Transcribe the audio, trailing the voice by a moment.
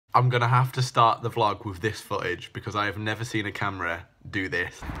I'm gonna have to start the vlog with this footage because I have never seen a camera do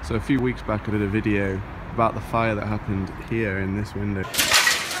this. So a few weeks back I did a video about the fire that happened here in this window.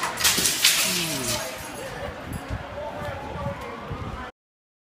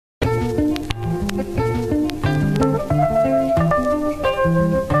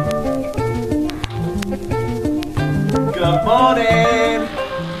 Good morning!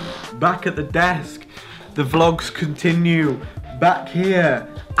 Back at the desk. The vlogs continue. Back here.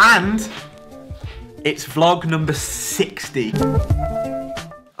 And it's vlog number 60. I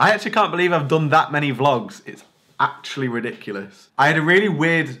actually can't believe I've done that many vlogs. It's actually ridiculous. I had a really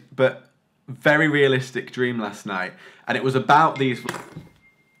weird but very realistic dream last night, and it was about these vlogs.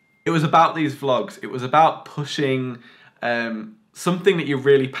 It was about pushing something that you're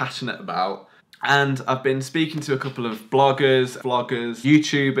really passionate about. And I've been speaking to a couple of bloggers, vloggers,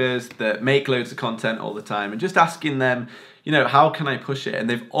 YouTubers that make loads of content all the time and just asking them, you know, how can I push it? And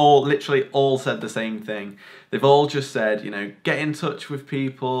they've all, literally all said the same thing. They've all just said, you know, get in touch with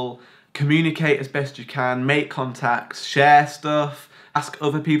people, communicate as best you can, make contacts, share stuff, ask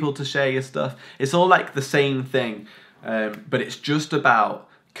other people to share your stuff. It's all like the same thing, but it's just about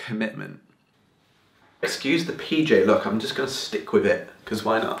commitment. Excuse the PJ look, I'm just gonna stick with it, because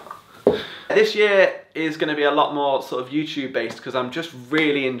why not? This year is going to be a lot more sort of YouTube based because I'm just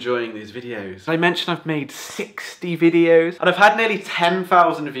really enjoying these videos. I mentioned I've made 60 videos and I've had nearly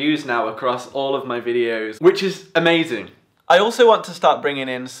 10,000 views now across all of my videos, which is amazing. I also want to start bringing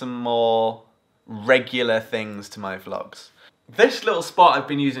in some more regular things to my vlogs. This little spot I've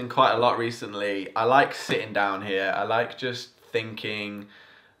been using quite a lot recently. I like sitting down here. I like just thinking.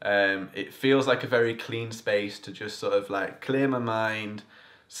 It feels like a very clean space to just sort of like clear my mind,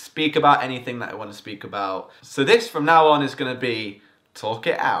 speak about anything that I want to speak about. So this from now on is going to be Talk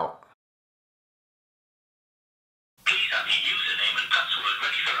It Out. Please have your username and password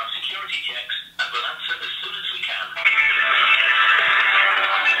ready for our security checks and we'll answer as soon as we can.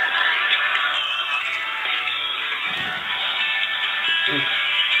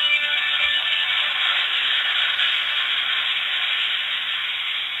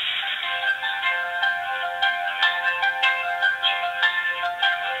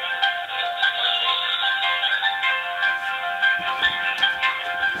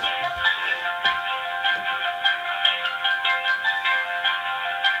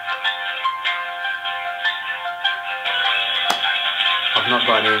 I've not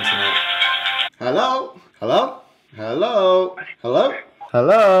got any internet. Hello? Hello? Hello? Hello?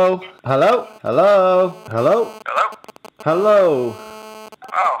 Hello? Hello? Hello? Hello? Hello? Hello? Oh,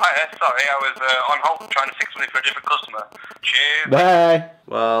 hi, sorry, I was on hold trying to fix something for a different customer. Cheers. Bye.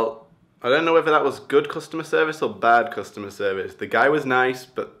 Well, I don't know whether that was good customer service or bad customer service. The guy was nice,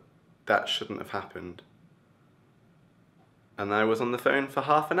 but that shouldn't have happened. And I was on the phone for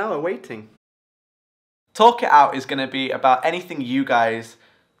half an hour waiting. Talk It Out is going to be about anything you guys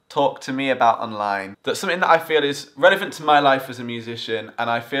talk to me about online. That's something that I feel is relevant to my life as a musician and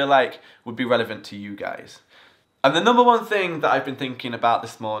I feel like would be relevant to you guys. And the number one thing that I've been thinking about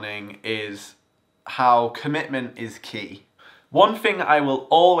this morning is how commitment is key. One thing I will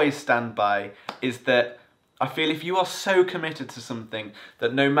always stand by is that I feel if you are so committed to something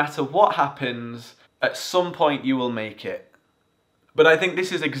that no matter what happens, at some point you will make it. But I think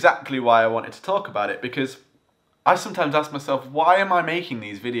this is exactly why I wanted to talk about it, because I sometimes ask myself, why am I making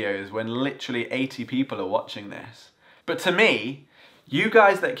these videos when literally 80 people are watching this? But to me, you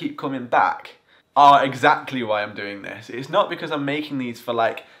guys that keep coming back are exactly why I'm doing this. It's not because I'm making these for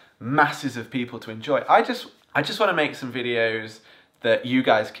like masses of people to enjoy. I just want to make some videos that you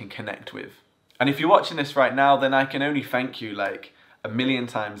guys can connect with. And if you're watching this right now, then I can only thank you like a million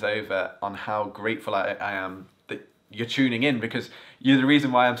times over on how grateful I am that you're tuning in, because you're the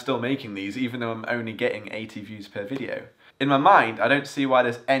reason why I'm still making these, even though I'm only getting 80 views per video. In my mind, I don't see why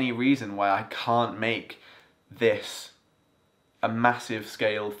there's any reason why I can't make this a massive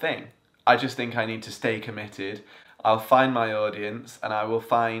scale thing. I just think I need to stay committed. I'll find my audience and I will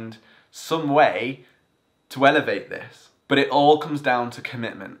find some way to elevate this. But it all comes down to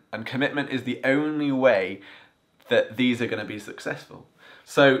commitment, and commitment is the only way that these are going to be successful.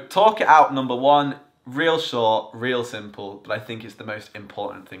 So Talk It Out number one, real short, real simple, but I think it's the most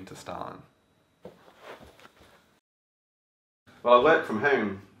important thing to start on. Well, I work from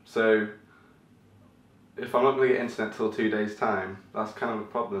home, so if I'm not going to get internet till 2 days' time, that's kind of a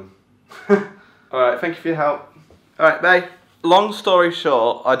problem. Alright, thank you for your help. Alright, bye. Long story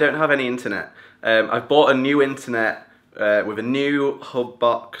short, I don't have any internet. I've bought a new internet with a new hub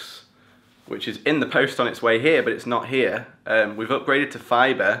box, which is in the post on its way here, but it's not here. We've upgraded to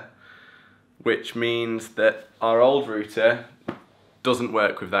fibre, which means that our old router doesn't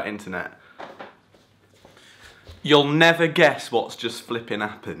work with that internet. You'll never guess what's just flipping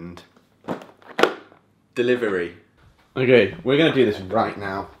happened. Delivery. Okay, we're gonna do this right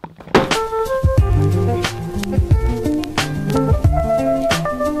now.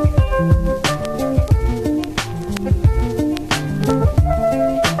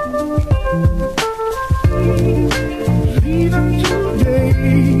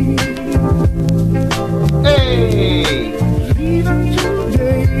 Hey!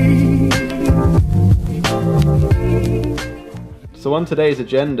 So on today's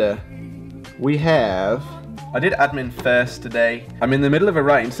agenda, we have... I did admin first today. I'm in the middle of a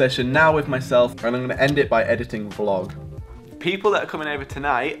writing session now with myself, and I'm going to end it by editing vlog. People that are coming over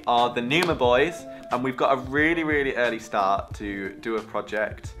tonight are the Numa boys, and we've got a really, really early start to do a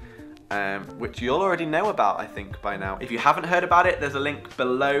project, which you'll already know about, I think, by now. If you haven't heard about it, there's a link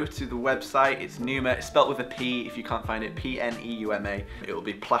below to the website. It's Numa, it's spelt with a P if you can't find it, P-N-E-U-M-A. It will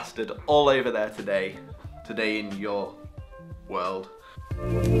be plastered all over there today in your world.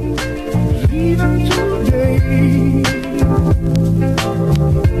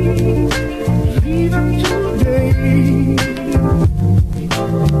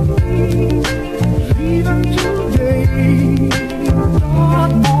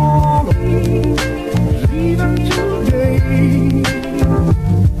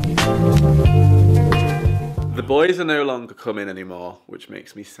 The boys are no longer coming anymore, which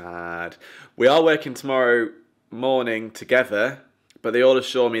makes me sad. We are working tomorrow morning together, but they all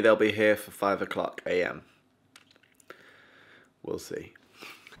assure me they'll be here for 5 o'clock AM. We'll see.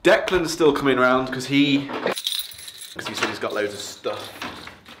 Declan's still coming around because he said he's got loads of stuff.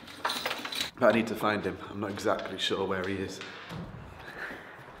 But I need to find him. I'm not exactly sure where he is.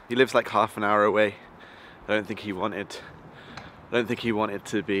 He lives like half an hour away. I don't think he wanted to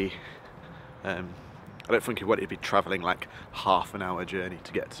be I don't think he wanted to be travelling like half an hour journey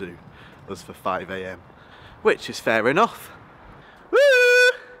to get to us for 5 AM, which is fair enough. Woo!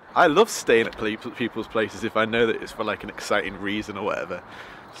 I love staying at people's places if I know that it's for like an exciting reason or whatever.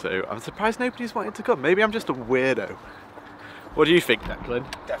 So I'm surprised nobody's wanted to come. Maybe I'm just a weirdo. What do you think, Declan?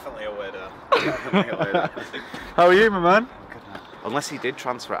 Definitely a weirdo. Definitely a weirdo. How are you, my man? Unless he did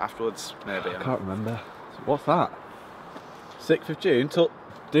transfer it afterwards, maybe. I can't remember. What's that? 6th of June?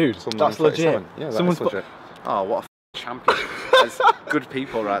 Dude, Some that's legit. Yeah, Someone's that is legit. Oh, what a champion. There's good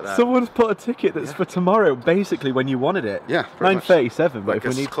people right there. Someone's put a ticket that's for tomorrow, basically when you wanted it. Yeah, 9:37, but if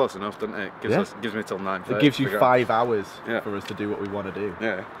we need... close enough, doesn't it? Gives me till 9:30. It gives you 5 hours for us to do what we want to do.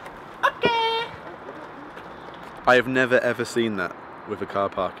 Yeah. Okay. I have never ever seen that with a car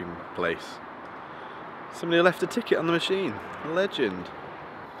parking place. Somebody left a ticket on the machine. Legend.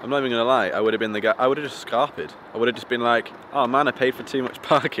 I'm not even gonna lie, I would have been the guy, I would have just scarpered. I would have just been like, oh man, I paid for too much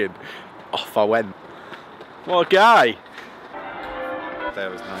parking. Off I went. What a guy! That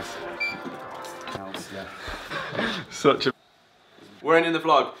was nice. Such a... We're ending the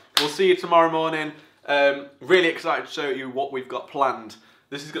vlog. We'll see you tomorrow morning. Really excited to show you what we've got planned.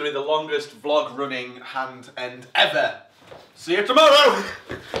 This is gonna be the longest vlog running hand end ever. See you tomorrow!